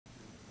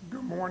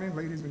Good morning,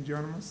 ladies and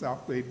gentlemen,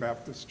 Southgate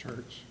Baptist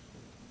Church.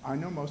 I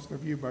know most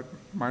of you, but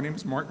my name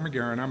is Mark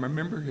McGarren. I'm a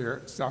member here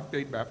at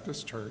Southgate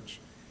Baptist Church,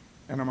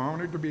 and I'm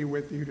honored to be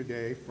with you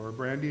today for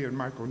Brandy and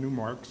Michael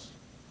Newmark's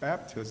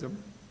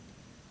baptism,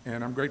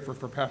 and I'm grateful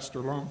for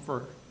Pastor Long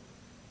for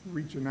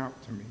reaching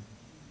out to me.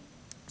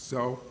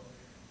 So,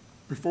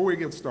 before we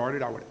get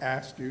started, I would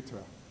ask you to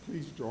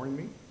please join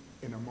me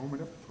in a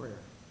moment of prayer.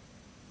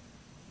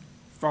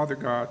 Father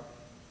God,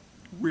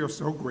 we are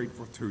so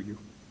grateful to you.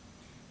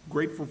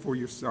 Grateful for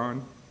your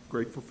Son,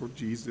 grateful for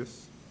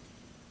Jesus,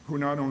 who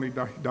not only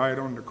died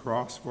on the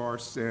cross for our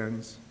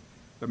sins,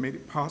 but made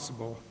it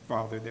possible,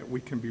 Father, that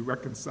we can be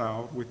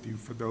reconciled with you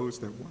for those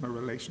that want a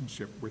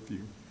relationship with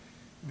you,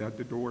 that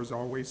the door is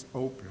always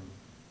open.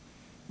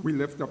 We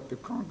lift up the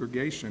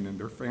congregation and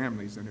their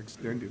families and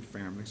extended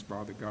families,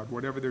 Father God,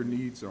 whatever their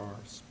needs are,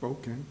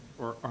 spoken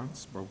or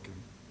unspoken.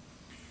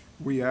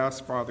 We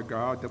ask, Father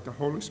God, that the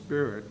Holy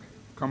Spirit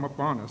come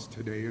upon us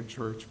today in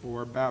church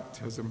for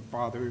baptism.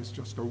 Father, it's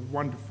just a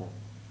wonderful,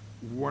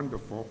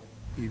 wonderful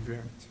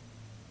event.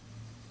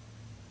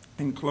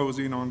 In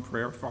closing on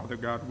prayer, Father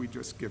God, we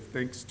just give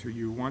thanks to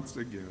you once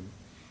again.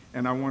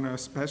 And I want to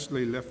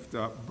especially lift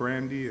up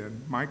Brandy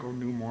and Michael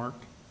Newmark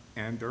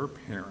and their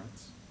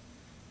parents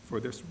for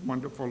this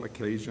wonderful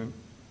occasion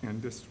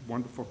and this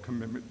wonderful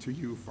commitment to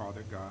you,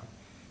 Father God.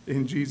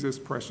 In Jesus'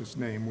 precious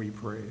name we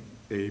pray,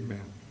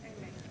 amen.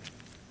 Amen.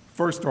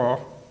 First of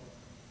all,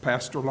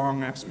 Pastor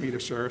Long asked me to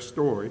share a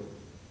story.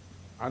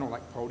 I don't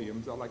like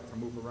podiums. I like to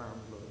move around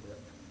a little bit.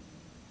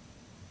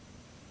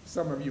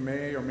 Some of you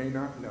may or may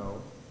not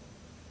know,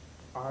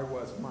 I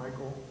was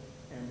Michael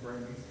and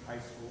Brandy's high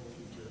school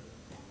teacher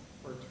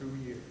for 2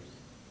 years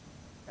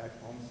at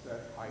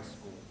Homestead High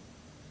School.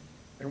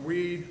 And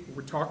we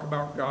would talk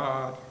about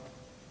God,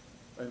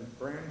 and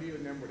Brandy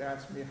and them would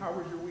ask me, how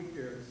was your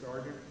weekend,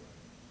 Sergeant?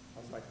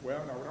 I was like,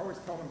 well, and I would always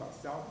tell them about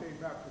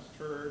Southgate Baptist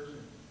Church,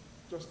 and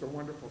just a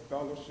wonderful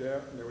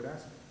fellowship, and they would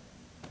ask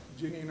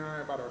Ginny and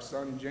I about our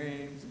son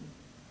James, and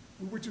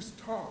we would just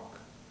talk.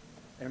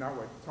 And I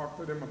would talk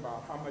to them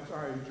about how much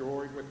I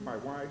enjoyed with my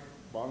wife,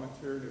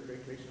 volunteering at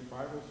Vacation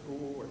Bible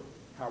School, and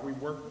how we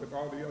worked with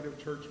all the other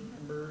church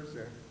members,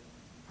 and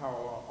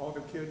how all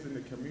the kids in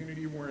the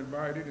community were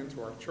invited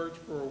into our church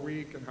for a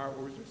week, and how it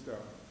was just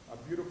a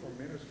beautiful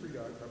ministry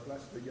to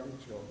bless the young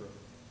children.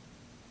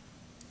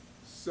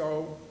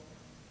 So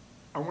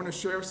I want to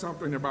share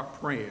something about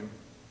praying.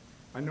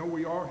 I know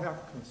we all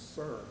have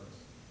concerns,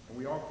 and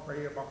we all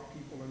pray about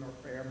people in our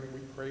family. We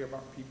pray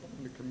about people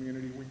in the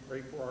community. We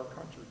pray for our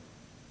country.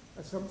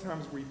 And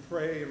sometimes we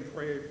pray and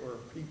pray for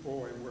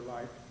people, and we're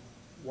like,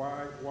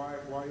 why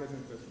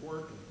isn't this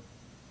working?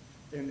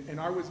 And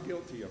I was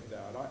guilty of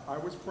that. I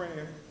was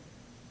praying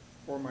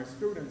for my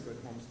students at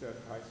Homestead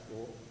High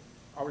School.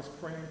 I was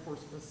praying for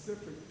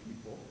specific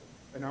people,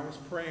 and I was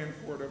praying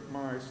for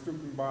my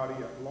student body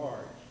at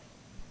large.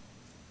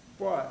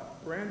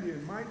 But Brandy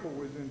and Michael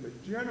was in the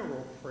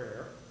general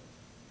prayer.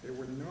 They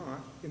were not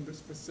in the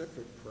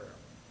specific prayer.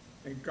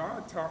 And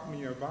God taught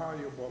me a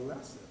valuable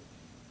lesson.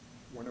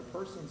 When a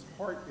person's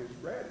heart is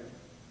ready,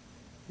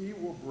 he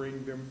will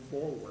bring them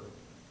forward.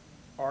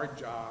 Our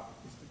job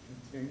is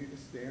to continue to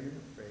stand in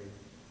the faith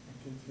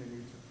and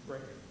continue to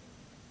pray.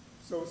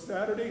 So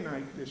Saturday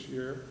night this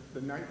year,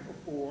 the night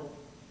before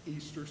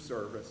Easter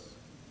service,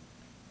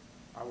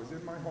 I was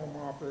in my home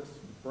office.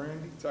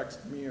 Brandy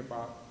texted me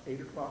about 8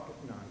 o'clock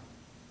at night.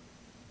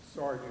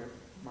 Sergeant,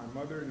 my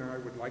mother and I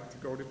would like to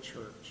go to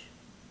church.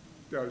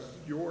 Does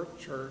your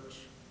church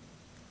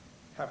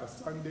have a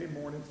Sunday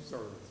morning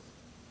service?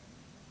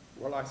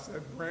 Well, I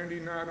said, Brandy,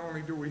 not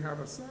only do we have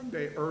a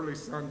early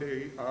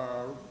Sunday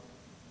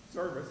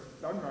service,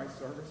 sunrise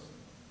service,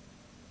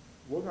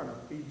 we're going to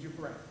feed you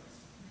breakfast.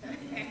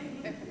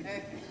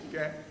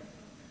 Okay?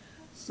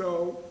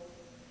 So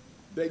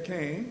they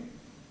came,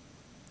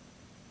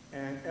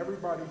 and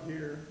everybody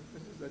here,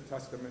 this is a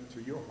testament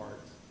to your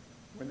hearts.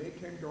 When they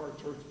came to our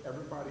church,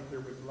 everybody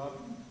here was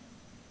loving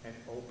and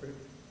open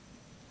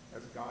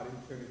as God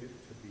intended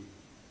it to be,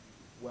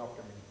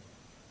 welcoming.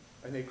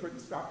 And they couldn't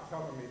stop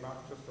telling me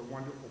about just the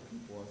wonderful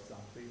people of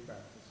Southgate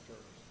Baptist Church.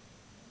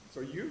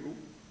 So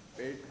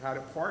they had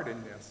a part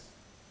in this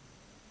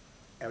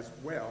as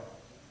well.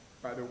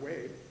 By the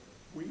way,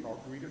 we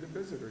all greeted a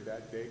visitor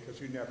that day because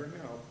you never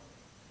know.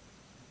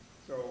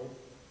 So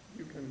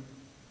you can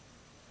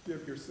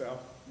give yourself,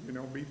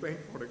 be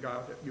thankful to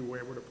God that you were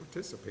able to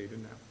participate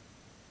in that.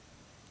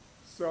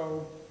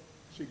 So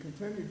she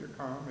continued to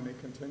come, and they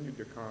continued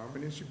to come,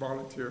 and then she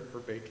volunteered for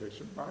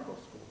Vacation Bible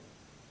School.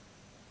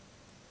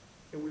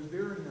 It was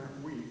during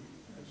that week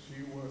that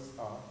she was,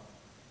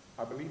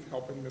 I believe,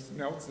 helping Miss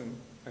Nelson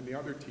and the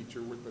other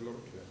teacher with the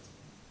little kids.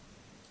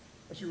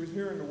 And she was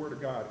hearing the Word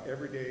of God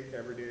every day,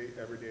 every day,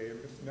 every day.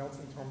 And Miss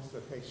Nelson told me,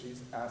 said, hey,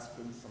 she's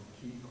asking some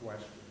key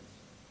questions.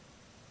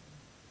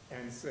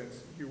 And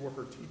since you were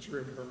her teacher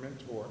and her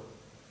mentor,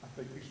 I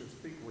think you should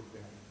speak with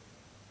them.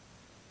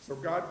 So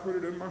God put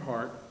it in my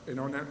heart, and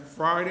on that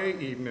Friday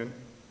evening,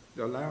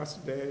 the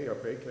last day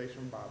of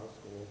Vacation Bible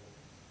School,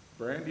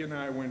 Brandy and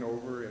I went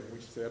over and we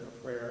said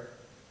a prayer,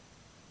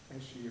 and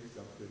she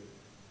accepted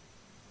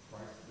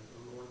Christ as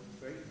her Lord and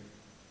Savior.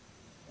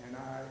 And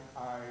I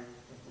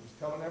was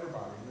telling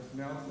everybody, Miss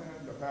Nelson,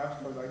 the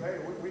pastor, was like, hey,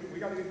 we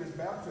got to get this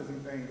baptism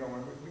thing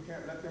going. We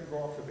can't let them go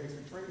off to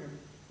basic training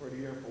for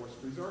the Air Force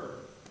Reserve.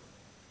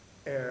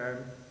 And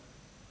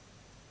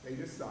they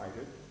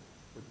decided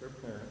with their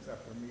parents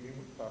after meeting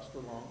with Pastor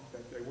Long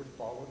that they would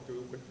follow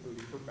through with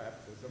believer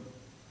baptism.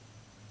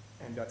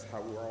 And that's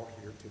how we're all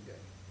here today.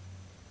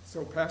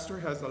 So Pastor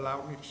has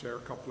allowed me to share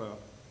a couple of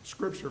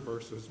scripture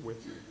verses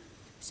with you.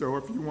 So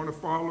if you want to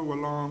follow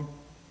along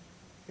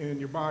in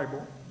your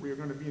Bible, we are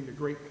going to be in the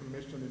Great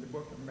Commission in the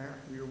book of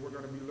Matthew. We're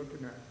going to be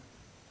looking at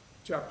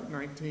chapter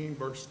 19,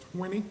 verse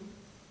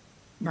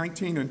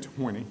 19 and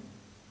 20.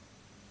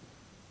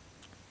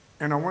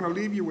 And I want to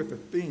leave you with a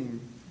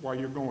theme while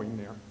you're going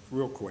there,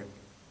 real quick.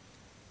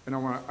 And I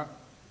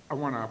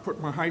want to put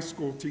my high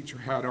school teacher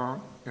hat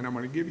on, and I'm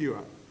going to give you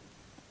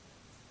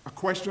a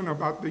question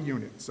about the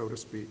unit, so to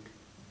speak.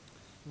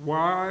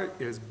 Why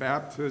is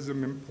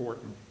baptism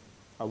important?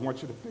 I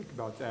want you to think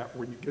about that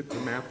when you get to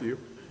Matthew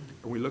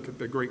and we look at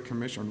the Great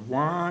Commission.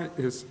 Why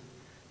is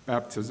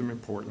baptism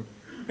important?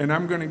 And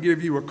I'm going to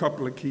give you a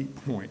couple of key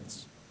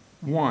points.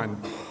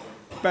 One,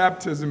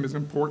 baptism is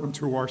important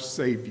to our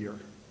Savior.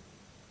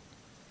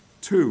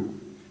 Two,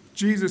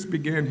 Jesus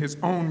began his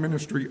own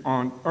ministry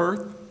on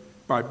earth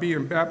by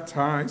being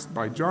baptized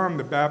by John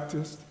the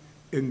Baptist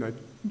in the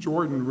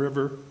Jordan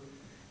River.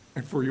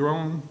 And for your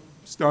own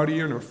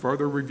studying or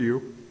further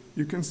review,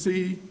 you can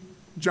see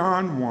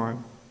John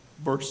 1,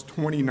 verse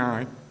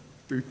 29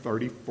 through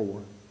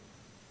 34,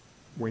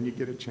 when you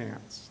get a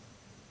chance.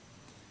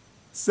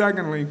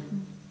 Secondly,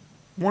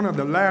 one of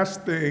the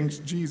last things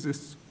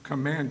Jesus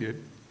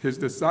commanded his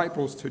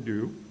disciples to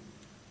do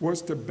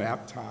was to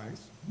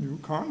baptize new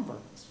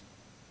converts.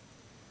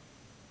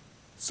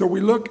 So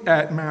we look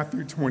at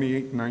Matthew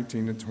 28,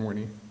 19 and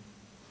 20.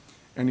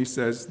 And he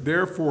says,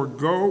 therefore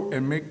go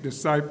and make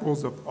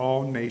disciples of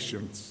all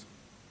nations,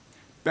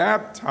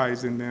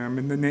 baptizing them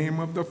in the name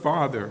of the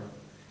Father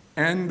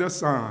and the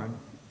Son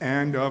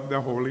and of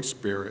the Holy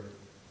Spirit,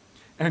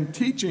 and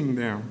teaching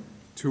them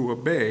to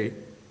obey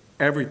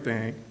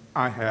everything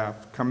I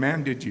have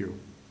commanded you.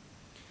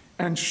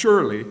 And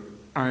surely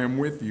I am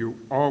with you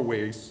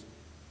always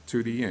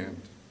to the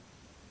end.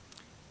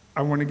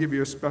 I want to give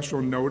you a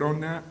special note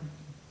on that.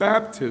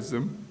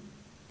 Baptism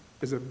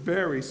is a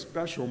very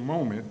special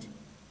moment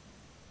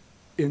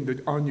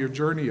on your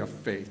journey of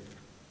faith.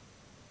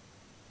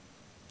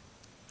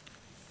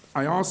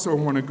 I also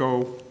want to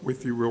go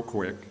with you real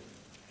quick.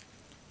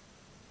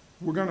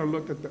 We're going to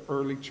look at the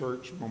early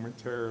church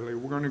momentarily.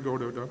 We're going to go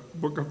to the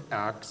book of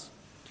Acts,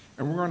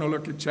 and we're going to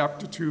look at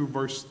chapter 2,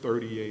 verse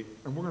 38,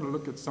 and we're going to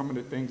look at some of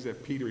the things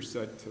that Peter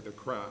said to the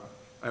crowd.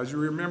 As you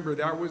remember,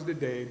 that was the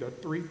day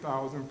that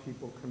 3,000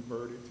 people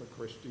converted to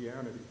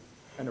Christianity.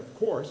 And of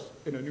course,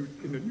 in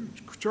the new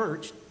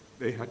church,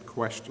 they had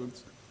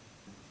questions.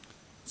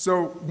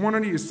 So one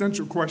of the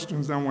essential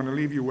questions I want to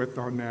leave you with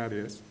on that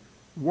is,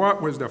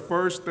 what was the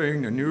first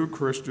thing a new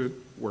Christian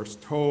was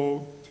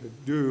told to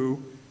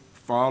do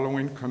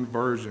following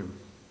conversion?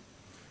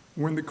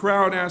 When the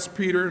crowd asked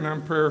Peter, and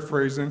I'm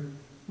paraphrasing,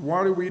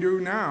 what do we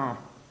do now,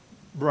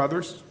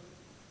 brothers?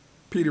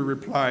 Peter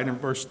replied in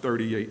verse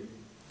 38.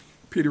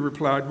 Peter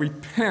replied,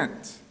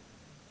 repent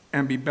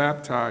and be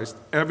baptized,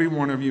 every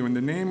one of you, in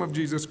the name of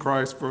Jesus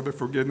Christ for the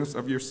forgiveness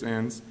of your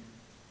sins,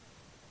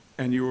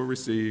 and you will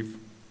receive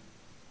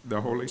the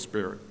Holy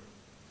Spirit.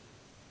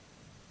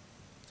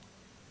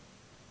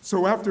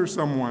 So after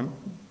someone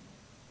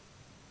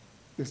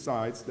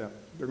decides that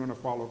they're going to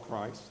follow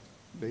Christ,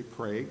 they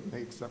pray,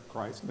 they accept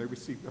Christ, and they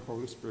receive the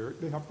Holy Spirit,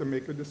 they have to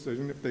make a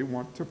decision if they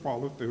want to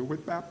follow through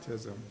with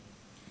baptism.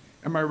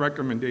 And my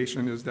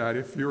recommendation is that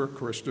if you're a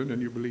Christian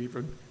and you believe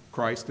in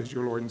Christ as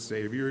your Lord and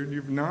Savior, and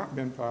you've not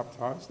been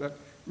baptized, that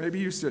maybe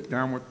you sit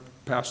down with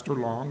Pastor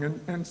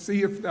Long and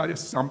see if that is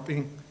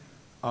something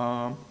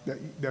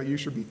that you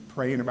should be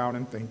praying about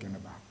and thinking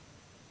about.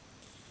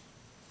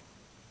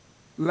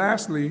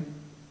 Lastly,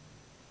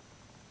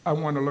 I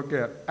want to look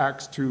at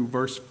Acts 2,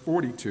 verse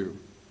 42.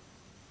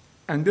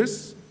 And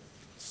this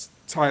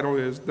title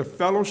is The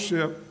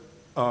Fellowship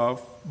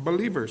of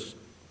Believers.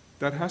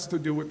 That has to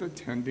do with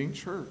attending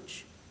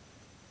church.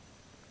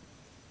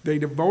 They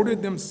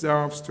devoted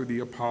themselves to the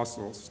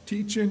apostles'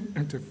 teaching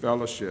and to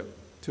fellowship,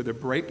 to the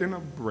breaking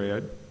of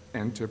bread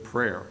and to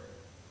prayer.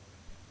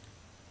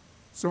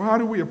 So how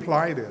do we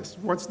apply this?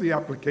 What's the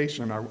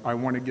application I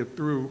want to get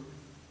through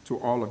to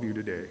all of you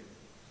today?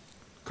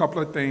 A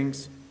couple of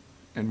things,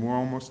 and we're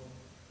almost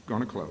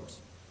going to close.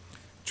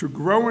 To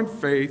grow in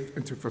faith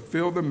and to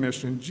fulfill the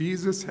mission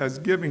Jesus has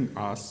given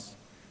us,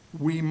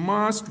 we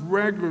must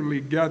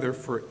regularly gather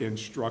for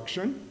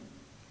instruction,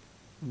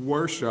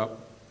 worship,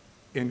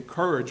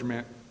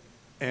 encouragement,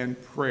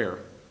 and prayer.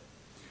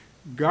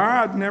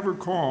 God never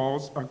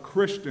calls a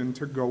Christian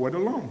to go it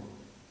alone.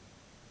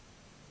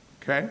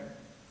 Okay?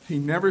 He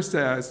never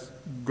says,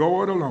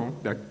 go it alone,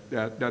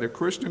 that a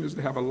Christian is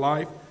to have a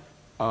life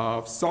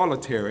of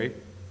solitary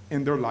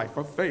in their life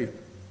of faith.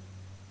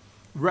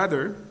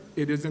 Rather,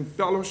 it is in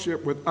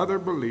fellowship with other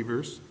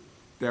believers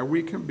that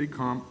we can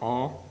become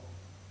all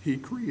he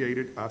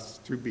created us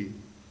to be.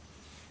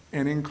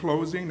 And in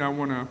closing, I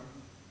want to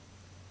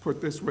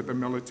put this with a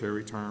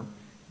military term.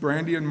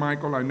 Brandy and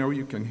Michael, I know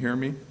you can hear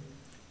me.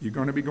 You're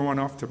going to be going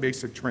off to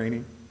basic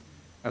training.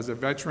 As a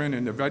veteran,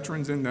 and the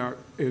veterans in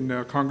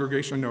the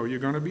congregation know you're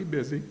going to be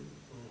busy.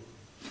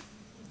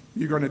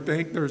 You're going to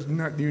think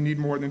you need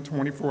more than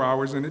 24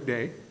 hours in a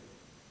day.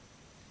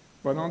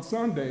 But on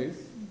Sundays,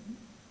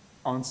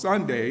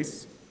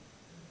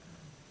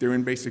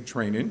 during basic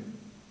training,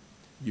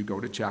 you go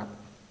to chapel.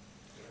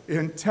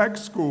 In tech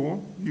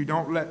school, you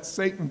don't let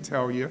Satan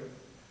tell you,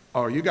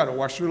 oh, you got to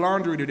wash your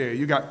laundry today.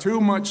 You got too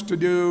much to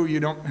do. You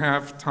don't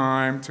have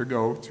time to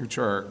go to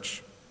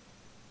church.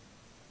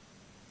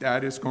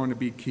 That is going to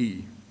be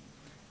key.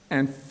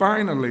 And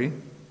finally,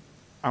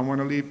 I want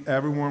to leave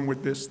everyone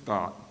with this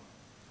thought.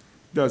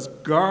 Does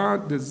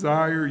God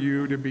desire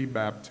you to be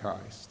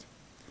baptized?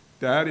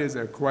 That is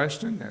a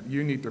question that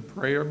you need to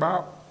pray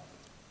about.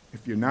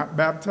 If you're not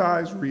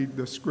baptized, read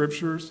the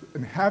scriptures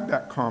and have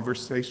that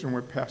conversation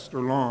with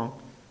Pastor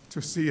Long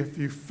to see if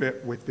you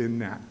fit within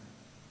that.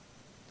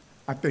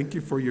 I thank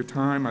you for your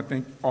time. I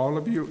thank all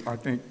of you. I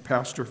thank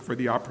Pastor for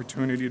the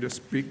opportunity to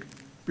speak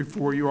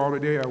before you all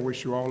today. I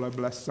wish you all a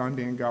blessed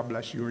Sunday, and God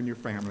bless you and your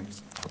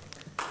families.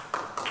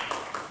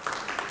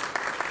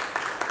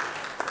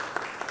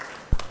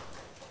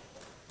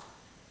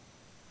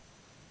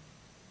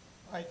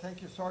 All right,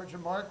 thank you,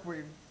 Sergeant Mark. We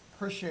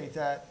appreciate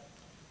that.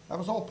 That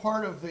was all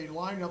part of the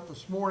lineup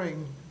this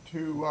morning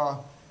to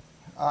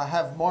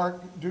have Mark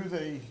do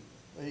the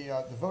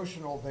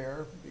devotional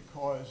there,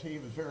 because he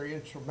was very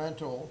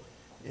instrumental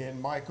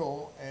in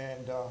Michael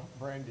and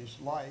Brandy's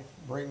life,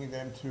 bringing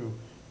them to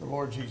the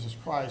Lord Jesus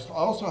Christ. I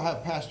also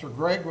have Pastor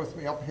Greg with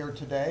me up here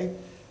today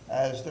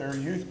as their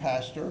youth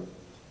pastor,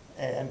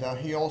 and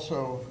he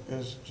also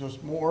is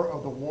just more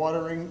of the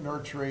watering,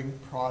 nurturing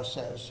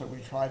process. So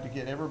we tried to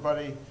get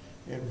everybody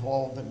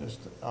involved in this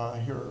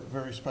here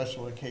very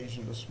special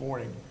occasion this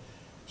morning.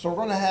 So we're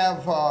going to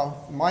have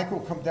Michael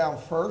come down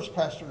first.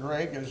 Pastor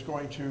Greg is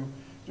going to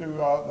do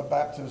the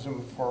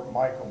baptism for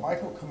Michael.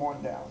 Michael, come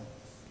on down.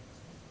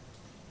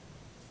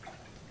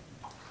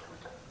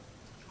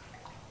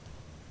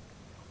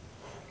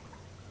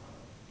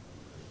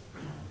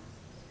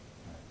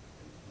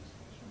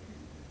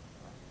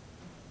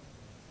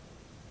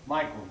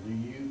 Michael, do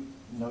you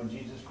know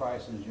Jesus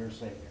Christ as your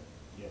Savior?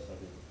 Yes, I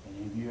do.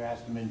 And have you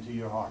asked him into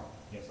your heart?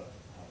 Yes, I have.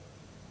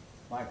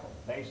 Michael,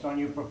 based on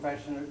your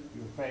profession of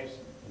your faith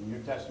and your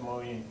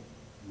testimony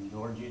in the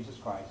Lord Jesus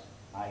Christ,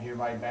 I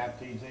hereby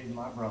baptize thee,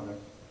 my brother,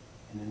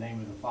 in the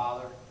name of the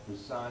Father, the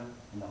Son,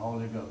 and the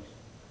Holy Ghost,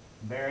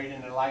 buried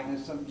in the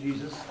likeness of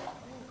Jesus,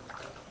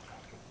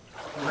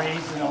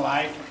 raised in the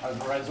life of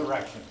the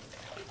resurrection.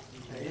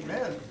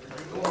 Amen.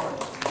 Praise the Lord.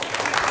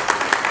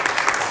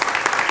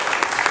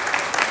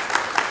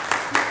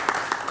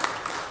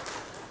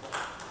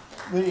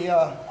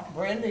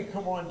 Brandy,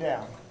 come on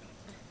down.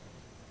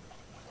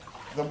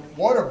 The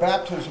water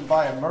baptism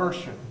by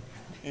immersion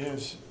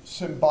is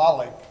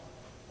symbolic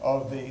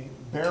of the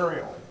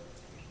burial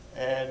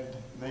and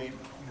the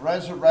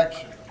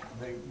resurrection,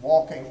 the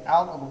walking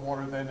out of the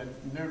water then in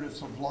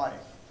newness of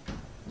life.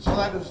 So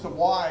that is the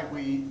why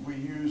we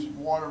use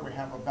water. We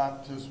have a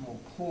baptismal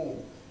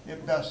pool.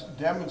 It best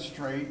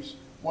demonstrates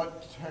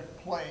what took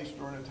place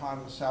during the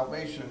time of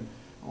salvation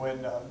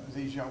when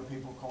these young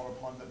people called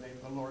upon the name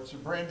of the Lord. So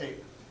Brandy,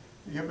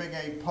 giving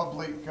a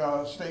public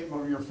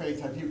statement of your faith,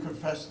 have you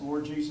confessed the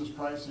Lord Jesus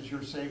Christ as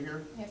your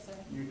Savior? Yes, sir.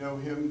 You know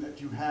him,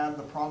 that you have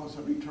the promise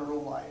of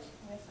eternal life.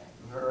 Yes, sir.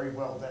 Very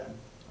well then.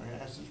 I'm going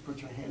to ask you to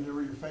put your hand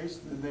over your face,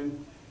 and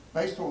then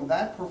based on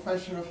that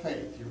profession of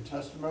faith, your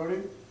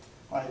testimony,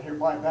 I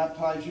hereby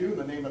baptize you in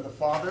the name of the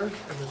Father,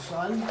 and the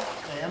Son,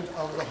 and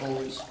of the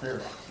Holy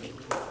Spirit.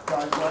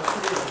 God bless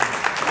you.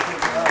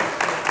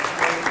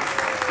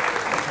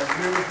 It's a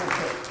beautiful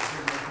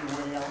faith.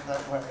 You're way out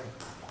that way.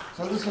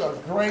 So this is a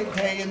great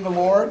day in the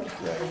Lord.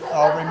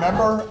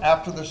 Remember,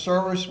 after the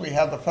service, we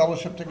have the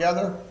fellowship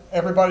together.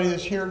 Everybody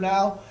that's here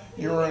now,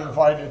 you're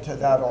invited to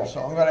that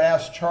also. I'm going to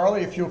ask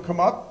Charlie if you'll come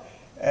up,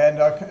 and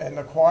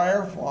the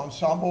choir,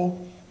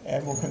 ensemble,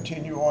 and we'll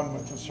continue on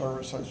with the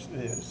service as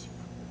it is.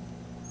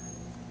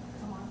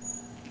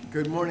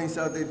 Good morning,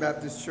 South Day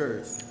Baptist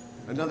Church.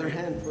 Another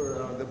hand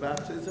for the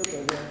baptism.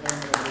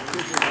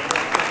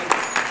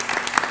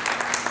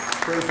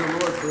 Praise the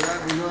Lord for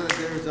that. We know that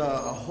there's a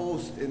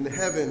host in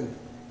heaven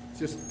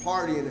just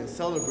partying and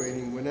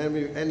celebrating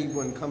whenever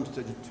anyone comes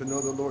to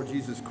know the Lord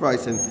Jesus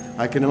Christ. And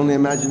I can only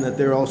imagine that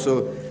they're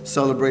also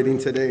celebrating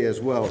today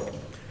as well.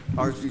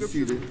 Ours be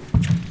seated.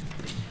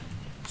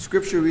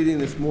 Scripture reading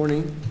this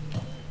morning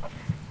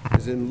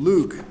is in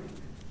Luke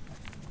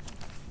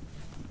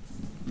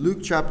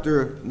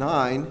chapter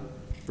 9,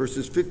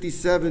 verses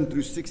 57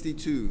 through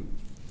 62.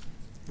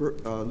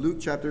 Luke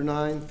chapter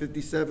 9,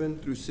 57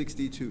 through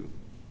 62.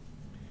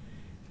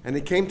 And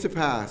it came to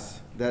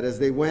pass that as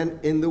they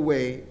went in the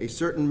way, a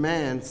certain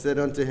man said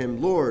unto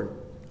him, Lord,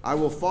 I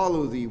will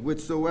follow thee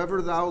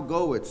whithersoever thou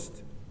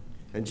goest.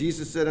 And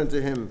Jesus said unto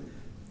him,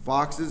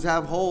 Foxes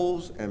have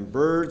holes, and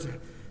birds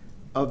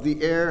of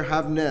the air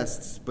have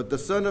nests, but the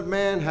Son of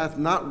Man hath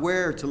not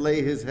where to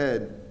lay his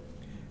head.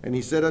 And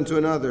he said unto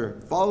another,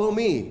 Follow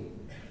me.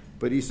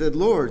 But he said,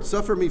 Lord,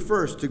 suffer me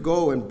first to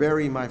go and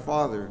bury my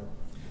father.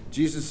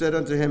 Jesus said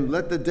unto him,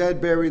 Let the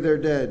dead bury their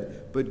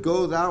dead, but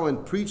go thou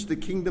and preach the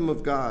kingdom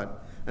of God.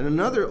 And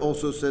another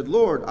also said,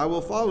 Lord, I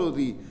will follow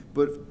thee,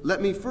 but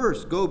let me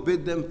first go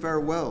bid them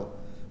farewell,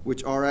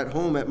 which are at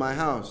home at my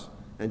house.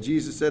 And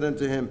Jesus said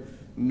unto him,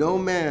 No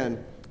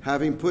man,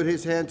 having put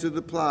his hand to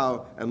the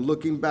plow and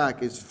looking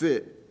back, is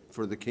fit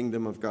for the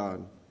kingdom of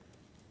God.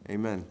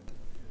 Amen.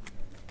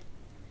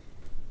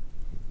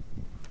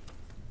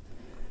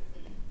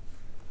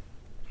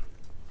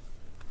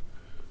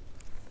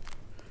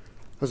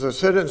 As I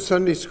said in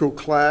Sunday school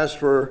class,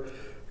 we're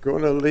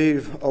going to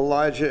leave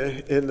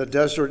Elijah in the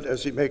desert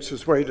as he makes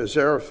his way to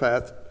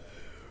Zarephath.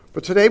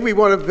 But today we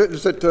want to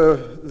visit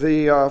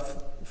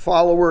the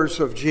followers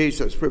of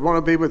Jesus. We want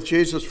to be with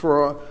Jesus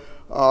for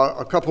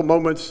a couple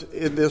moments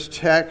in this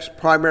text,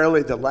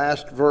 primarily the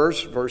last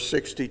verse, verse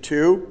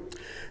 62.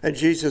 And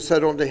Jesus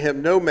said unto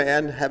him, No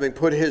man, having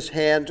put his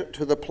hand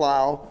to the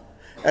plow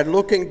and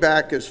looking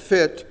back, is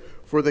fit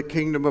for the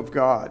kingdom of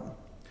God.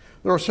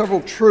 There are several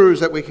truths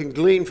that we can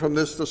glean from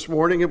this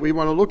morning, and we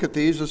want to look at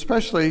these,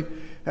 especially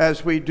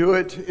as we do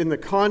it in the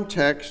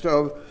context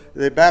of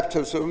the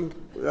baptism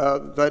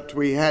that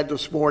we had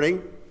this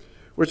morning,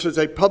 which is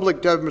a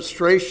public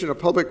demonstration, a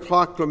public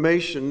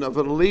proclamation of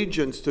an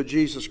allegiance to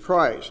Jesus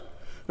Christ.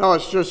 Now,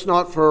 it's just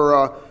not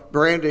for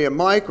Brandy and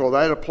Michael.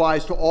 That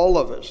applies to all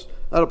of us.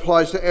 That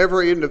applies to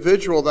every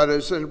individual that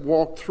has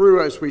walked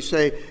through, as we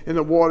say, in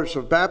the waters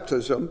of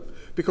baptism.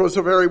 Because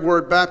the very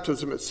word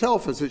baptism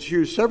itself, as it's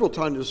used several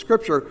times in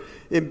Scripture,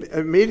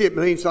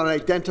 immediately means an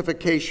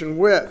identification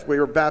with. We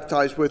were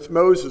baptized with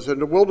Moses in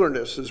the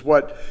wilderness, is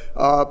what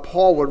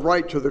Paul would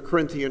write to the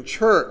Corinthian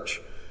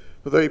church.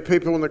 The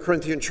people in the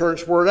Corinthian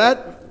church were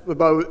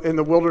in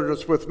the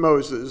wilderness with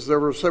Moses. There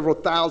were several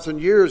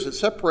thousand years that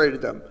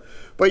separated them.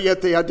 But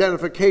yet the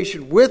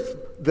identification with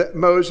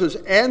Moses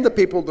and the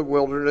people of the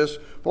wilderness,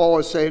 Paul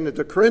is saying that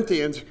the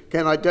Corinthians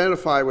can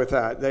identify with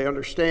that. They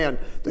understand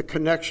the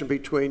connection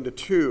between the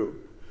two.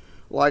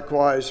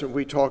 Likewise, when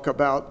we talk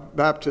about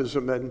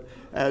baptism, and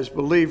as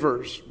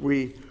believers,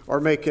 we are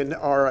making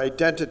our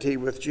identity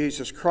with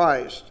Jesus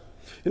Christ.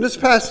 In this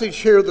passage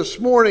here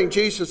this morning,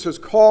 Jesus is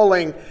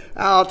calling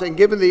out and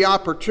giving the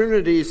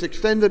opportunities,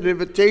 extended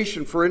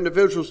invitation for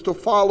individuals to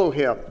follow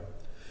him.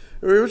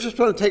 We were just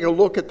going to take a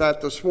look at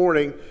that this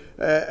morning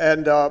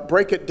and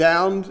break it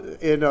down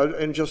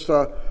in just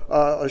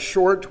a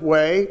short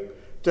way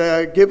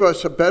to give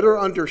us a better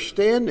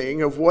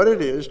understanding of what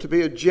it is to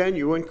be a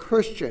genuine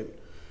Christian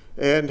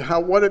and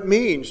what it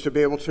means to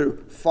be able to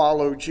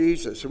follow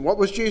Jesus. And what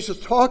was Jesus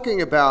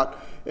talking about,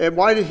 and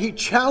why did he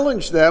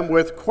challenge them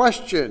with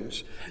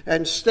questions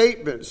and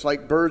statements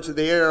like birds of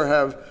the air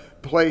have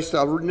placed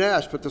a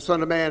nest, but the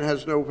Son of Man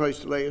has no place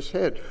to lay his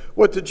head?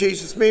 What did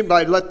Jesus mean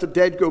by let the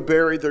dead go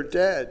bury their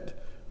dead?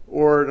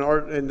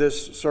 Or in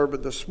this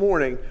sermon this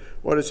morning,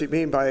 what does he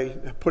mean by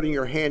putting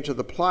your hand to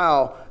the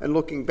plow and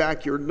looking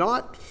back? You're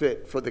not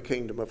fit for the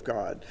kingdom of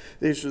God.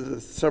 These are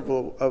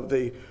several of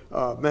the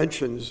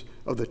mentions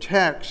of the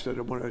text that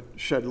I want to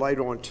shed light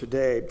on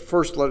today.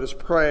 First, let us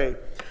pray.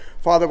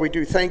 Father, we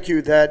do thank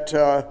you that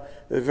a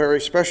very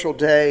special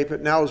day,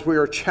 but now as we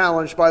are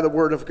challenged by the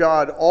Word of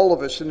God, all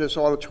of us in this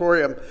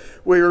auditorium,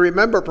 we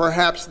remember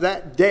perhaps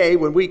that day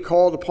when we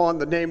called upon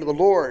the name of the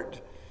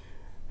Lord.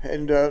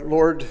 And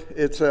Lord,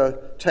 it's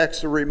a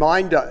text to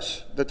remind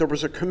us that there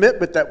was a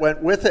commitment that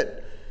went with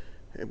it.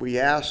 And we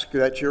ask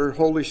that your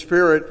Holy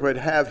Spirit would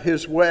have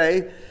his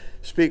way,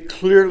 speak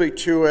clearly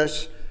to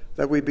us,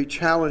 that we be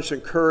challenged,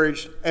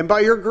 encouraged, and by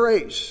your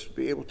grace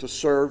be able to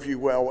serve you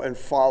well and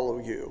follow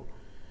you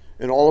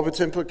and all of its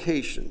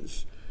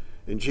implications.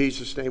 In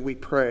Jesus' name we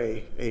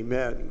pray,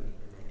 amen.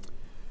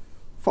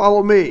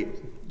 Follow me.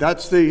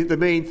 That's the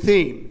main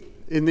theme.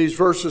 In these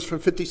verses from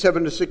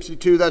 57 to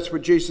 62, that's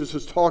what Jesus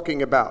is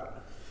talking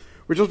about.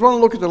 We just want to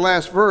look at the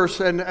last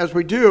verse, and as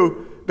we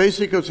do,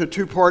 basically it's a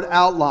two-part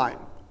outline.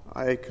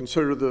 I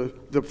consider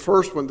the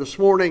first one this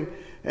morning,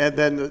 and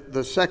then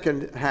the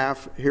second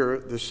half here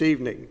this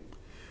evening.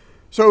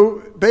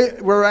 So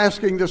we're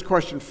asking this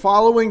question,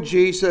 following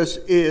Jesus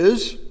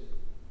is,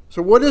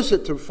 so what is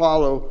it to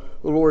follow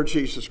the Lord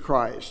Jesus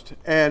Christ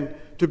and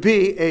to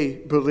be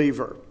a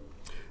believer?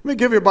 Let me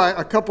give you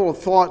a couple of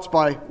thoughts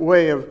by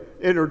way of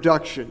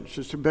introduction,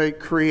 just to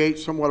create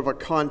somewhat of a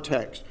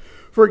context.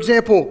 For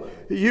example,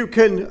 you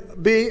can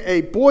be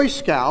a Boy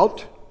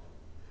Scout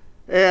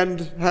and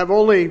have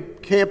only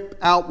camped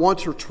out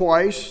once or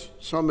twice,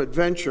 some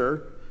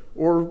adventure,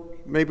 or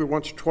maybe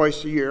once or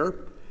twice a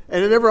year,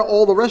 and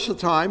all the rest of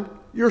the time,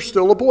 you're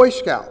still a Boy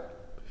Scout.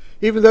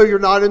 Even though you're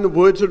not in the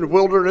woods or the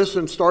wilderness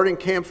and starting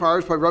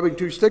campfires by rubbing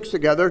two sticks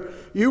together,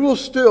 you will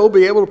still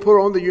be able to put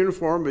on the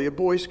uniform, be a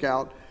Boy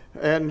Scout,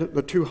 and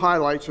the two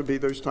highlights would be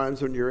those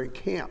times when you're in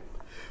camp.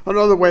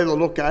 Another way to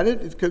look at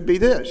it could be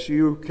this.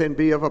 You can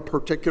be of a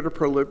particular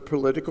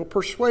political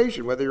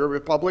persuasion, whether you're a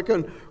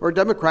Republican or a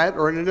Democrat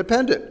or an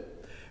independent.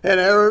 And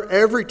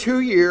every 2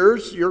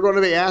 years, you're going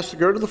to be asked to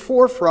go to the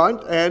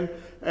forefront and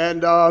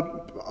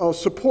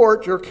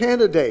support your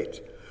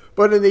candidate.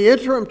 But in the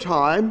interim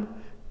time,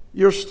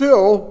 you're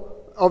still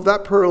of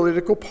that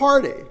political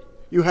party.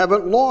 You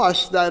haven't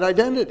lost that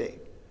identity.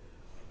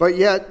 But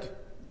yet,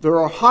 there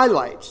are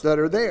highlights that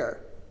are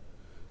there.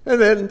 And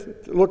then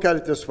look at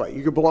it this way.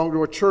 You can belong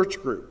to a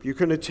church group. You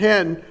can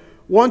attend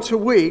once a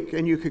week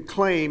and you can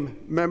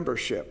claim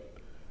membership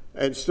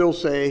and still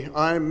say,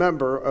 I'm a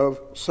member of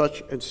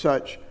such and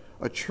such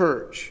a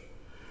church.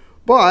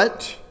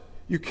 But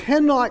you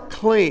cannot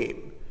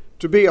claim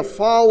to be a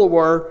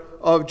follower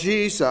of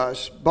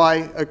Jesus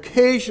by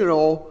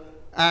occasional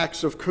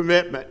acts of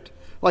commitment.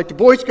 Like the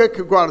Boy Scouts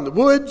could go out in the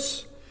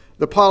woods,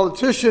 the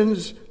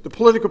politicians, the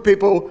political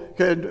people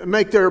can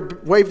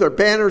wave their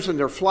banners and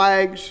their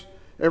flags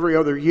every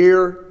other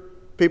year.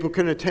 People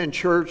can attend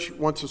church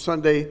once a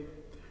Sunday.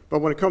 But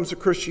when it comes to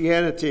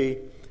Christianity,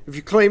 if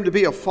you claim to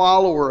be a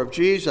follower of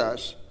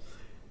Jesus,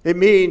 it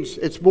means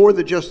it's more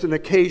than just an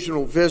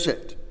occasional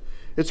visit.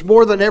 It's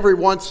more than every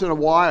once in a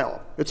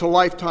while. It's a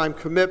lifetime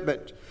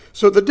commitment.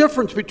 So the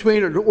difference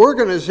between an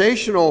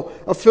organizational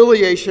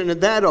affiliation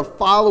and that of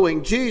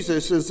following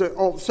Jesus is that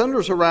it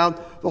centers around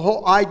the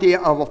whole idea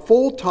of a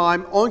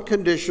full-time,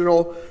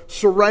 unconditional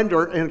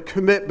surrender and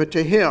commitment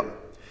to Him.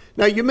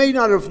 Now, you may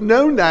not have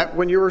known that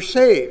when you were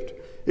saved.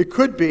 It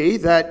could be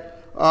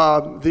that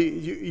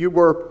you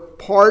were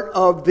part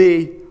of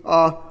the,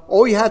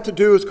 all you have to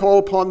do is call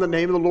upon the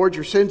name of the Lord,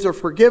 your sins are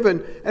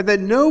forgiven, and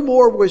then no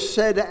more was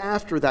said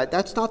after that.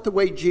 That's not the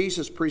way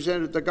Jesus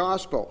presented the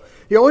gospel.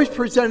 He always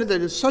presented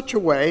it in such a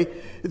way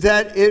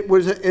that it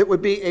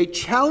would be a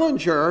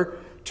challenger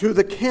to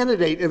the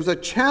candidate. It was a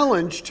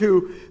challenge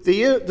to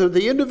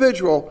the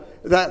individual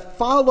that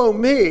follow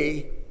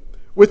me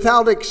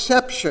without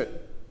exception.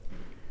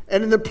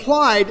 And it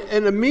implied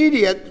an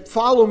immediate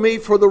follow me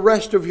for the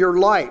rest of your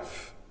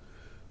life.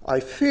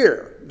 I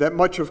fear that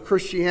much of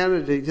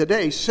Christianity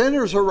today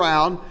centers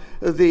around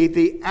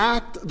the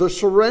act, the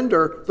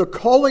surrender, the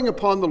calling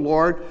upon the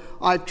Lord.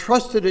 I've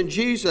trusted in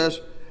Jesus,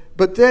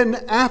 but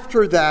then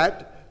after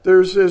that,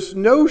 there's this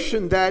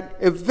notion that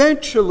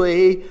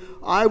eventually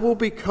I will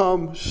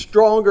become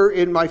stronger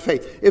in my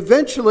faith.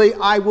 Eventually,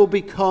 I will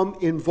become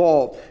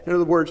involved. In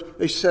other words,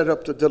 they set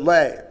up the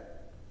delay.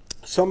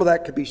 Some of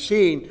that could be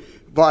seen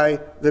by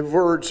the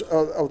words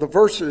of the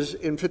verses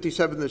in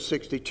 57 to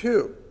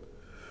 62.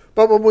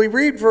 But when we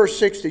read verse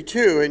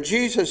 62, and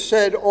Jesus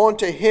said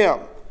unto him,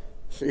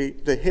 see,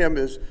 the him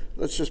is,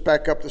 let's just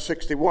back up to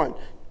 61.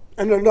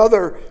 And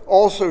another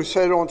also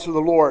said unto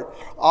the Lord,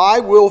 I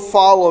will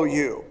follow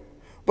you,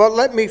 but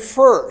let me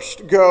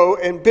first go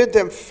and bid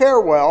them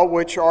farewell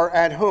which are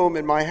at home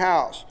in my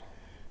house.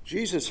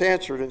 Jesus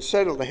answered and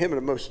said unto him in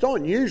a most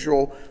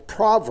unusual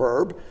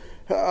proverb,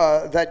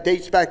 that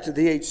dates back to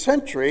the 8th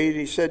century, and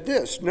he said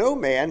this, no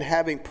man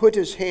having put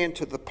his hand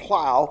to the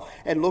plow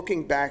and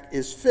looking back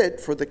is fit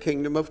for the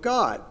kingdom of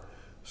God.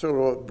 So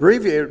an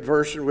abbreviated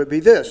version would be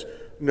this,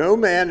 no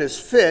man is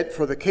fit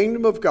for the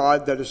kingdom of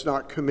God that is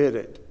not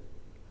committed.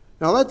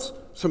 Now that's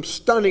some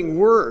stunning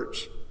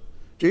words.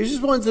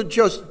 Jesus wasn't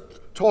just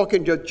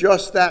talking to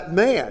just that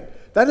man.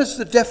 That is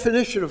the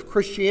definition of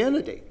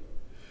Christianity.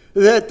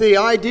 That the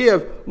idea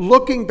of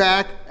looking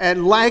back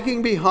and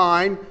lagging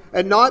behind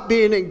and not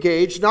being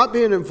engaged, not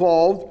being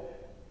involved,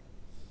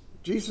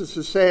 Jesus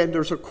is saying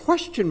there's a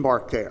question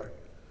mark there.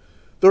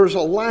 There's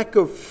a lack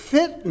of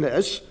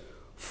fitness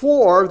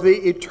for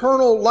the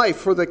eternal life,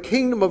 for the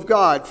kingdom of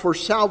God, for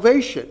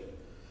salvation.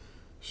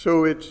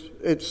 So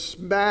it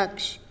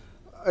smacks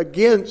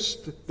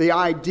against the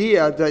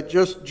idea that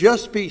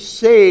just be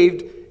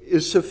saved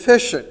is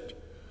sufficient.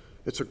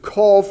 It's a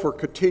call for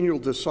continual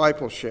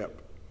discipleship.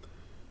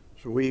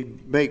 So we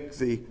make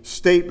the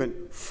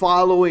statement,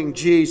 following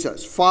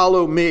Jesus,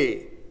 follow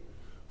me.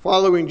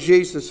 Following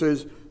Jesus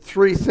is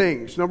three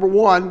things. Number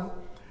one,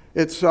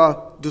 it's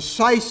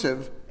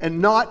decisive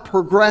and not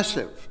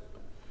progressive.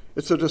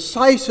 It's a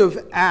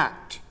decisive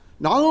act.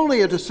 Not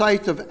only a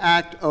decisive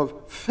act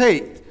of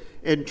faith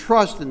and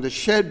trust in the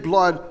shed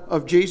blood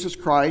of Jesus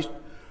Christ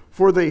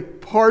for the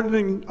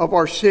pardoning of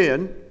our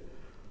sin,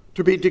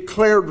 to be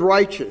declared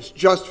righteous,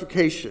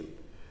 justification.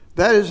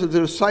 That is a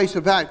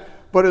decisive act.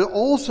 But it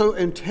also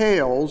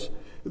entails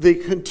the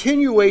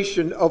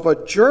continuation of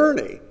a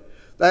journey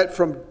that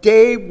from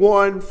day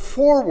one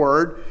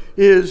forward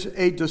is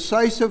a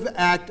decisive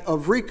act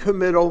of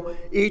recommittal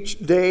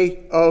each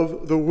day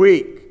of the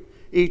week,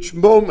 each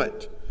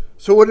moment.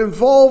 So it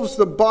involves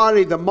the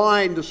body, the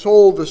mind, the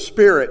soul, the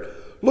spirit.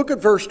 Look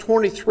at verse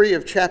 23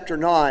 of chapter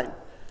 9.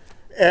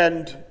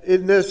 And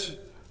in this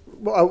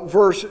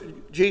verse,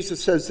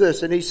 Jesus says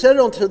this, and he said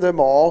unto them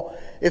all,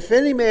 if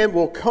any man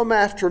will come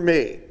after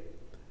me,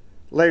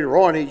 later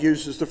on, he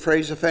uses the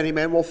phrase, if any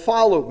man will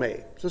follow me.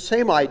 It's the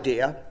same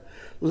idea.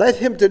 Let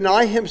him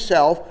deny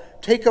himself,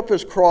 take up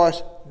his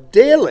cross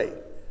daily,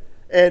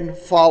 and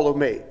follow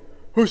me.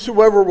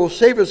 Whosoever will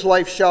save his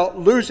life shall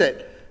lose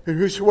it. And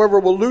whosoever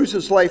will lose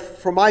his life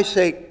for my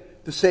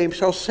sake, the same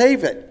shall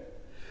save it.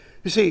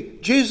 You see,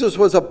 Jesus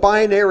was a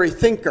binary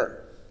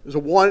thinker.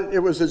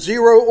 It was a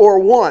 0 or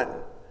 1.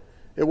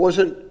 It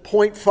wasn't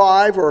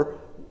 0.5 or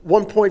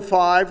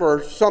 1.5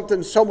 or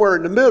something somewhere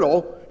in the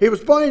middle. He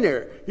was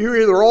binary.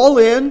 You're either all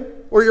in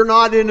or you're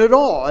not in at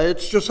all.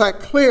 It's just that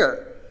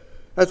clear.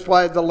 That's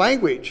why the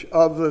language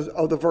of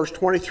the verse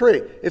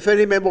 23. If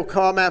any man will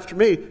come after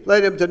me,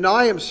 let him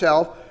deny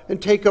himself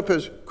and take up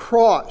his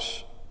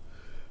cross.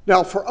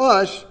 Now for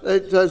us,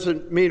 it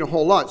doesn't mean a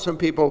whole lot. Some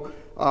people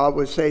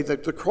would say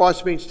that the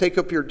cross means take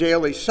up your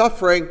daily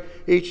suffering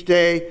each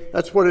day.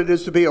 That's what it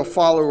is to be a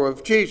follower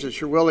of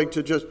Jesus. You're willing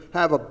to just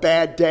have a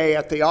bad day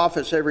at the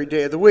office every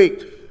day of the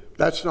week.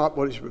 That's not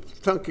what he's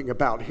thinking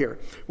about here.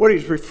 What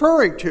he's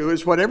referring to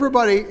is what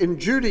everybody in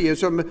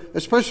Judaism,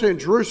 especially in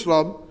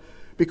Jerusalem,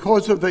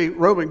 because of the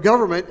Roman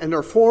government and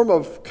their form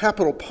of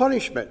capital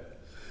punishment,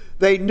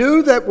 they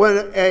knew that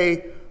when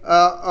a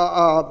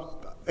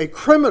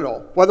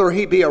criminal, whether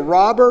he be a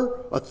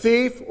robber, a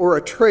thief, or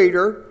a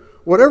traitor,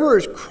 whatever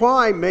his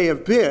crime may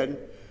have been,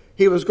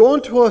 he was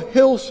going to a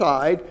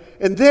hillside,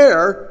 and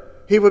there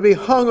he would be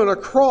hung on a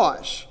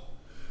cross.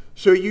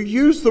 So you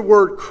use the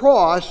word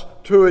cross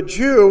to a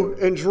Jew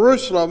in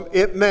Jerusalem,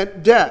 it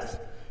meant death.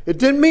 It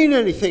didn't mean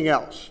anything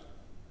else.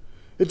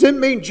 It didn't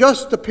mean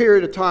just a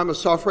period of time of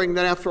suffering,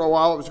 then after a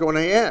while it was going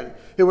to end.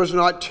 It was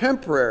not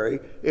temporary,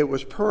 it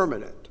was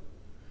permanent.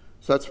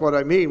 So that's what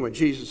I mean when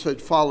Jesus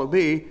said, follow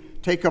me,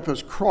 take up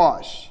his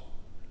cross.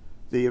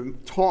 The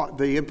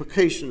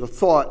implication, the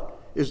thought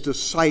is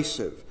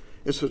decisive.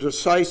 It's a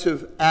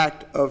decisive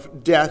act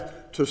of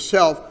death to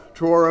self,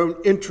 to our own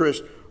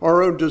interest,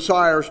 our own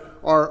desires,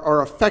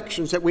 our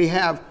affections that we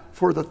have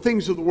for the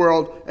things of the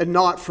world and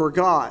not for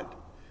God.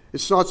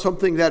 It's not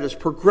something that is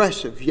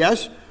progressive.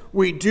 Yes,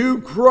 we do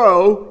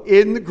grow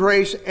in the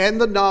grace and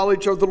the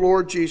knowledge of the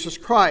Lord Jesus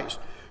Christ.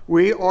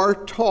 We are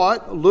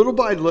taught little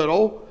by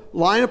little,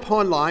 line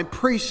upon line,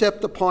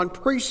 precept upon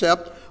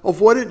precept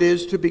of what it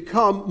is to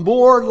become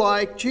more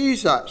like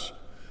Jesus.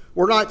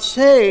 We're not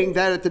saying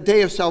that at the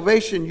day of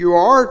salvation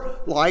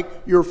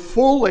you're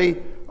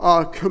fully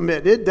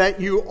committed, that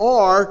you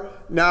are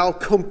now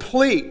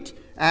complete,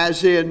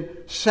 as in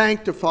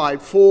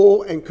sanctified,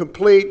 full and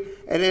complete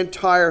and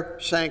entire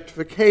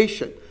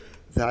sanctification.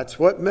 That's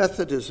what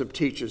Methodism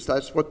teaches.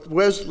 That's what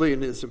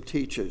Wesleyanism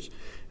teaches,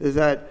 is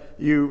that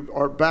you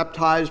are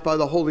baptized by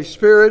the Holy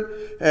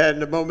Spirit, and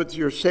the moment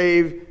you're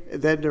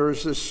saved, then there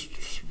is this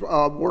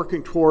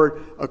working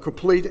toward a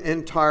complete,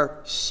 entire,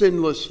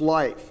 sinless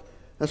life.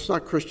 That's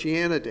not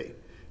Christianity.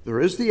 There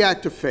is the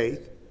act of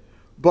faith,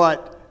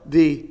 but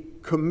the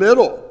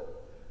committal,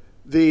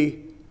 the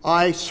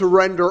I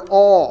surrender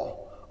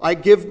all, I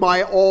give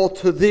my all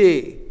to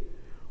thee,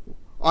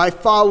 I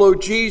follow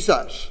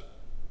Jesus.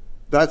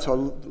 That's a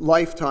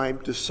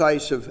lifetime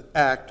decisive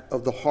act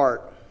of the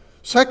heart.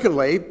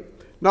 Secondly,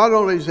 not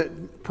only is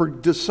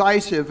it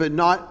decisive and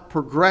not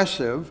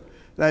progressive,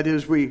 that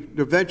is, we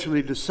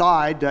eventually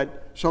decide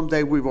that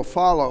someday we will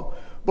follow,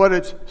 but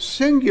it's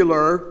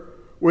singular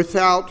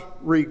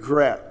without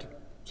regret.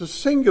 It's a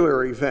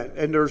singular event,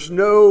 and there's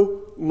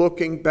no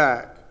looking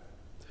back.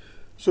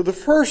 So the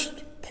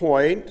first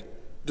point,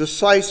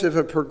 decisive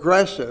and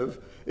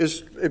progressive,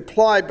 is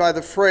implied by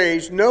the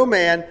phrase, no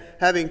man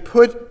having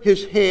put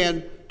his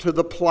hand to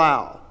the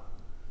plow.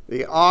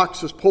 The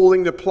ox is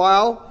pulling the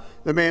plow,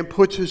 the man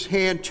puts his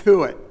hand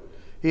to it.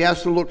 He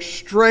has to look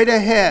straight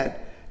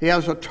ahead. He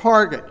has a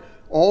target.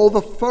 All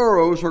the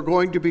furrows are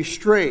going to be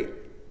straight.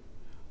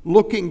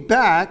 Looking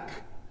back,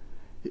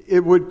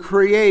 it would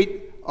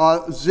create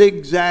a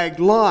zigzag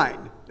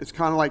line. It's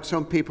kind of like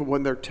some people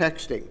when they're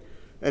texting,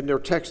 and they're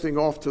texting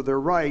off to their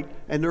right,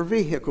 and their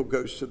vehicle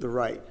goes to the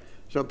right.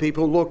 Some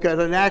people look at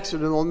an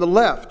accident on the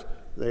left.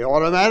 They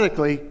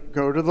automatically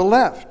go to the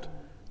left.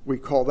 We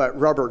call that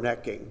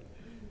rubbernecking.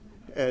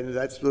 And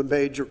that's the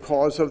major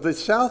cause of the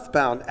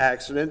southbound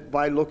accident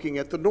by looking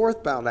at the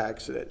northbound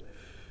accident.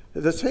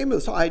 The same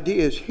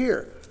idea is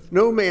here.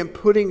 No man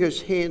putting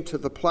his hand to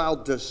the plow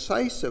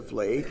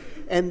decisively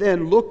and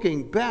then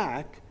looking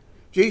back.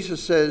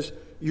 Jesus says,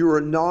 you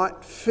are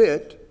not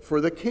fit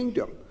for the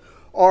kingdom.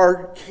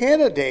 Our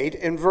candidate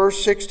in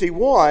verse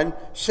 61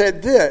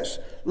 said this,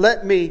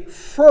 let me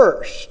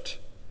first.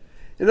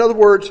 In other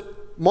words,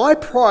 my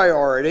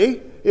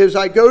priority is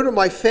I go to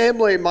my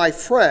family and my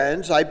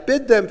friends, I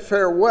bid them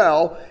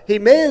farewell. He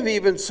may have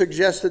even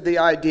suggested the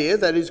idea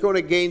that he's going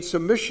to gain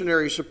some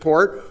missionary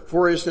support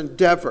for his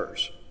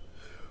endeavors.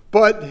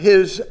 But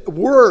his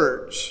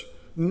words,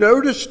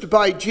 noticed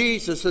by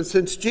Jesus, and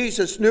since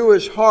Jesus knew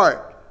his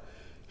heart,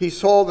 he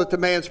saw that the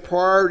man's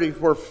priorities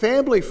were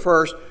family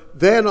first,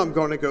 then I'm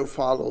going to go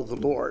follow the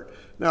Lord.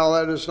 Now,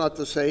 that is not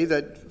to say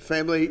that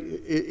family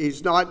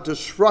is not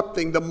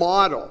disrupting the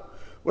model.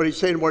 What he's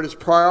saying, what his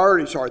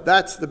priorities are,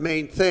 that's the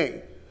main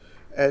thing.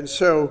 And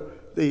so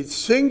the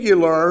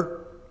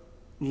singular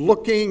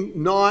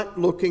looking, not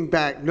looking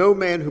back. No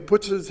man who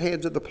puts his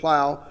hand to the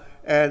plow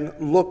and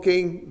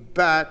looking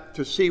back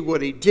to see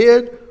what he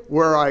did,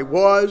 where I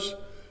was,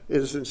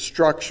 is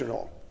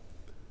instructional.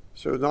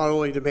 So not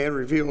only did man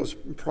reveal his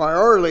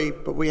priority,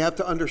 but we have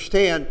to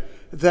understand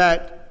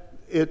that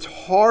it's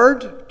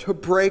hard to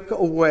break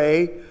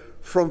away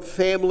from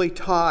family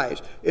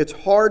ties. It's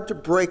hard to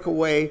break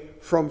away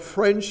from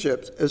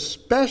friendships,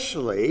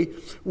 especially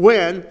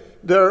when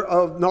they're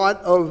not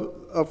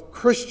of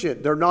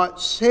Christian. They're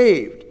not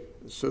saved.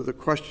 So the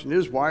question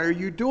is, why are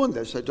you doing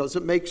this? That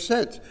doesn't make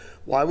sense.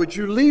 Why would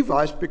you leave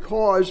us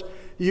because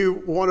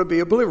you want to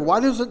be a believer? Why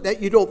is it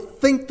that you don't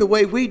think the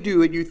way we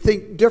do and you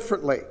think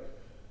differently?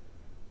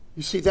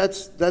 You see,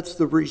 that's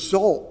the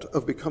result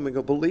of becoming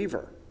a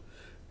believer.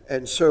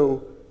 And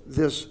so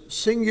this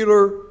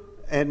singular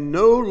and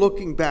no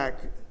looking back,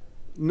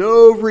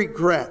 no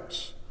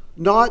regrets,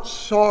 not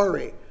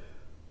sorry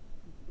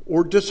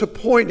or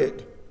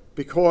disappointed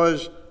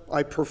because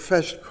I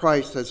professed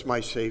Christ as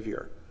my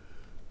Savior.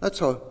 That's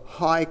a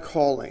high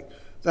calling.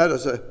 That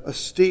is a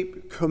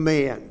steep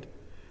command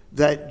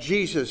that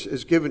Jesus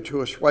is given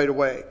to us right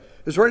away.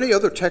 Is there any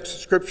other text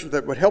of Scripture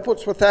that would help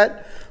us with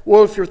that?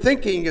 Well, if you're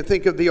thinking, you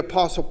think of the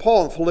Apostle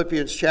Paul in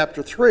Philippians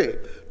chapter 3.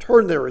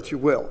 Turn there if you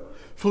will.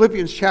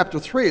 Philippians chapter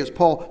 3, as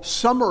Paul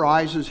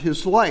summarizes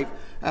his life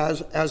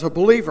as a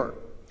believer.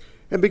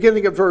 And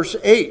beginning at verse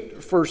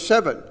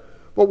 7.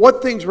 But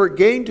what things were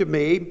gained to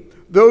me,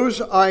 those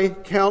I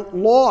count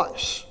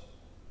loss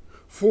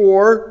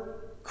for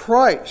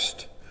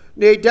Christ.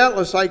 Nay,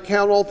 doubtless I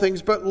count all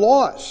things but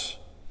loss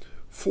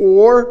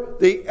for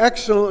the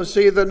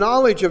excellency of the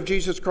knowledge of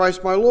Jesus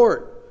Christ my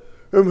Lord,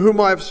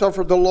 whom I have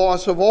suffered the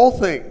loss of all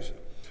things,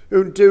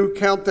 who do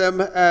count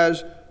them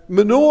as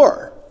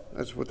manure.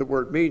 That's what the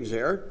word means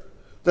there,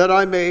 that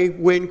I may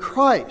win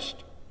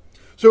Christ.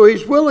 So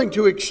he's willing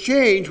to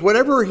exchange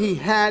whatever he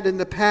had in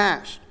the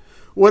past,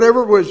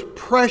 whatever was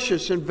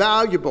precious and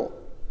valuable,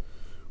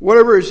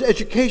 whatever his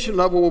education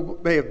level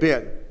may have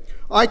been.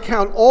 I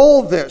count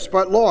all this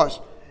but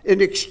loss in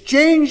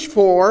exchange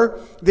for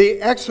the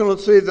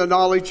excellency of the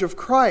knowledge of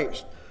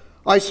Christ.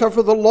 I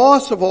suffer the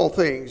loss of all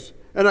things,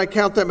 and I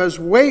count them as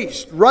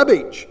waste,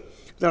 rubbish,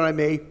 that I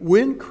may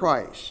win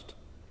Christ.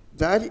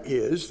 That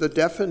is the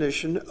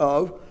definition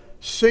of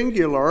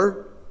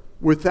singular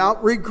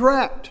without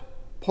regret.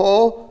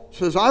 Paul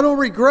says, I don't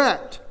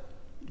regret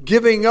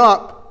giving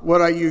up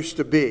what I used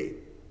to be.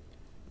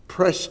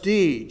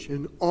 Prestige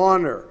and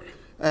honor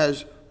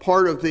as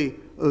part of the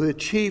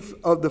chief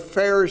of the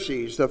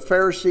Pharisees, the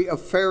Pharisee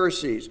of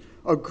Pharisees.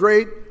 A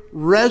great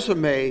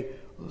resume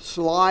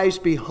lies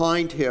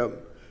behind him,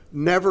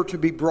 never to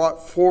be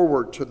brought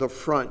forward to the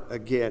front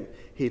again.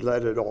 He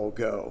let it all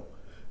go.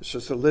 It's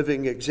just a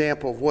living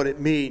example of what it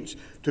means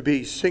to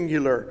be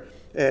singular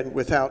and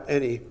without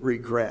any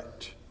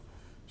regret.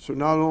 So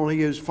not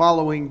only is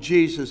following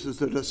Jesus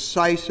is a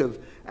decisive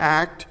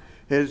act,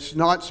 it's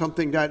not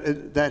something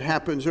that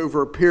happens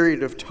over a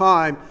period of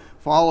time.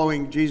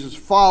 Following Jesus,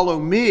 follow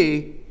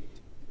me,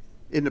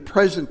 in the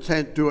present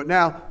tense, do it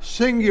now,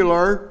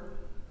 singular,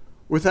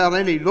 without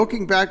any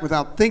looking back,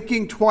 without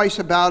thinking twice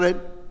about it.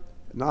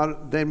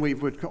 Then we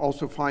would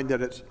also find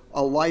that it's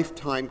a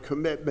lifetime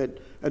commitment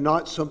and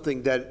not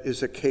something that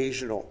is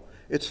occasional.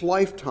 It's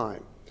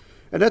lifetime.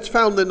 And that's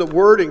found in the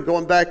wording,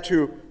 going back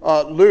to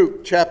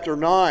Luke chapter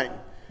 9.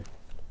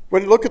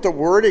 When you look at the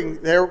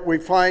wording there, we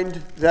find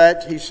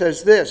that he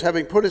says this,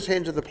 having put his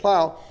hand to the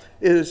plow,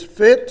 it is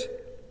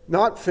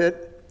not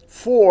fit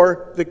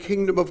for the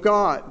kingdom of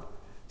God.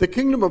 The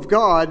kingdom of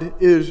God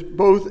is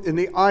both in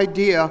the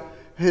idea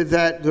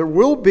that there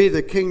will be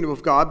the kingdom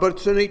of God, but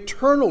it's an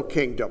eternal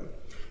kingdom.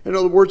 In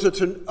other words,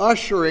 it's an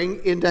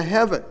ushering into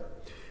heaven.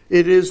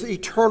 It is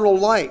eternal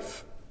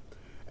life.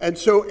 And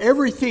so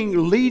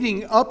everything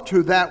leading up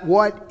to that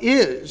what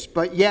is,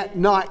 but yet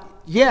not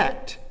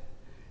yet,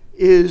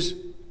 is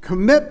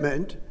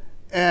commitment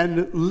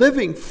and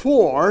living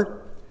for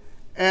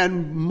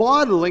and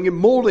modeling and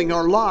molding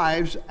our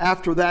lives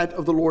after that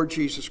of the Lord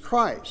Jesus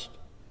Christ.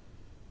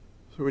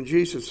 So when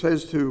Jesus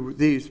says to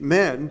these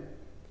men,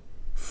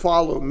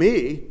 follow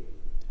me,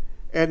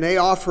 and they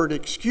offer an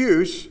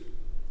excuse,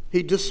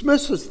 he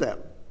dismisses them.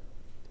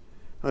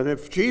 And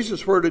if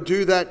Jesus were to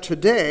do that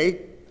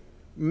today,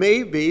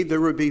 maybe there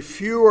would be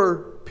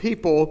fewer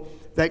people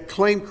that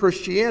claim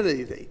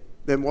Christianity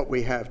than what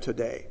we have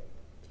today.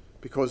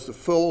 Because the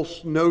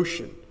false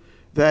notion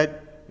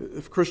that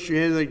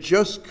Christianity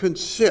just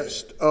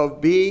consists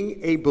of being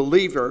a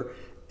believer,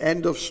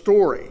 end of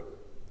story.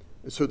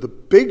 And so the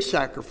big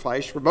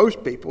sacrifice for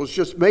most people is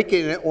just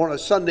making it on a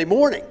Sunday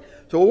morning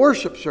to a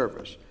worship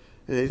service.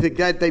 And they think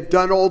that they've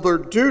done all their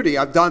duty.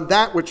 I've done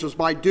that which was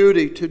my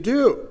duty to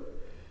do.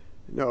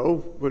 No,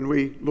 when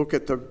we look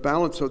at the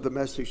balance of the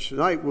message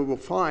tonight, we will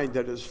find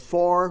that it's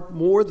far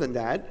more than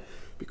that,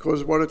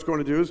 because what it's going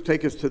to do is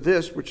take us to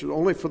this, which is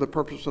only for the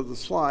purpose of the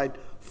slide,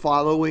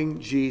 following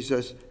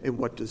Jesus. And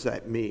what does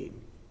that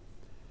mean?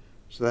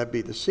 So that'd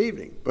be this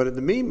evening. But in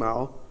the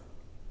meanwhile,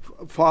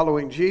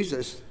 following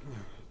Jesus,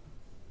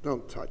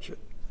 don't touch it.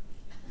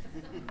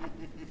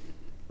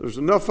 There's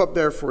enough up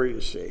there for you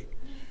to see.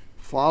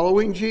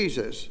 Following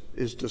Jesus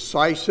is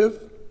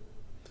decisive.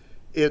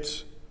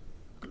 It's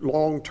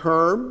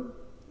long-term.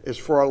 It's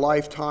for a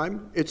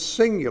lifetime. It's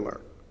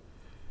singular.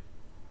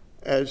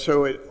 And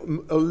so it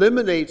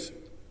eliminates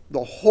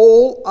the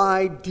whole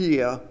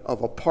idea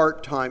of a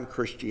part-time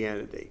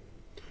Christianity.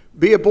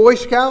 Be a Boy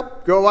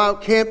Scout, go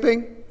out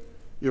camping,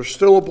 you're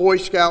still a Boy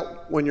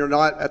Scout when you're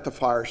not at the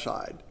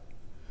fireside.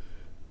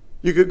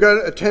 You could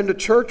go to attend a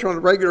church on a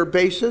regular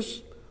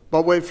basis,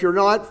 but if you're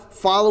not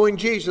following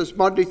Jesus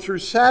Monday through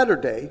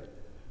Saturday,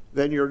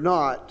 then you're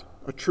not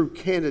a true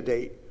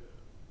candidate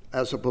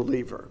as a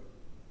believer.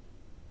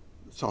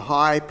 It's a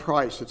high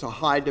price, it's a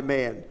high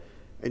demand,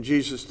 and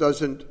Jesus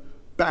doesn't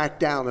back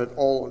down at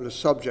all on the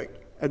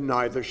subject, and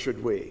neither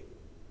should we.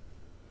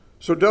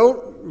 So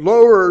don't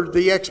lower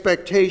the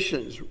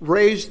expectations.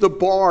 Raise the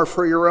bar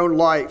for your own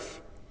life.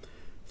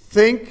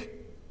 Think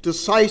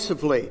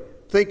decisively.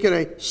 Think in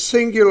a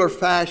singular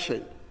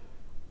fashion.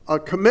 A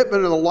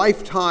commitment and a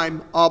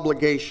lifetime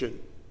obligation.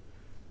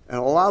 And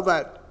allow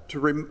that to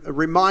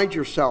remind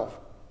yourself,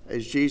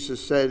 as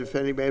Jesus said, if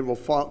any man will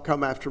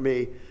come after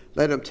me,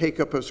 let him take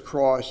up his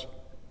cross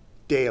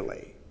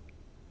daily.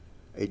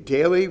 A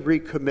daily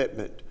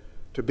recommitment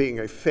to being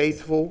a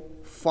faithful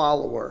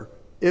follower,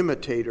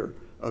 imitator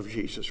of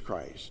Jesus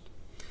Christ.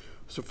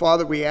 So,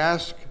 Father, we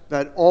ask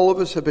that all of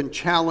us have been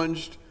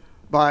challenged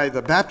by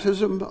the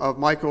baptism of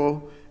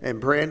Michael and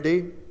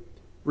Brandy,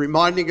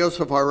 reminding us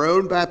of our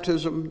own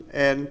baptism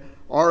and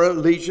our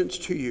allegiance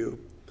to you.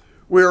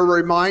 We are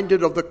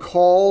reminded of the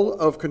call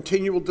of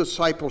continual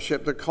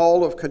discipleship, the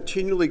call of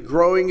continually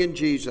growing in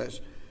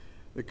Jesus,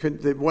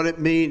 what it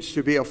means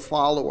to be a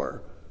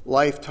follower,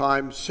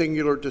 lifetime,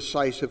 singular,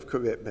 decisive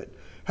commitment.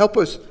 Help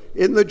us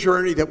in the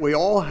journey that we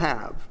all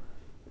have,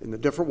 in the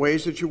different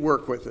ways that you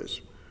work with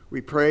us.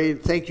 We pray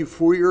and thank you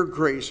for your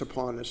grace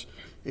upon us.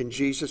 In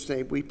Jesus'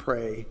 name we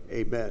pray,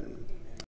 amen.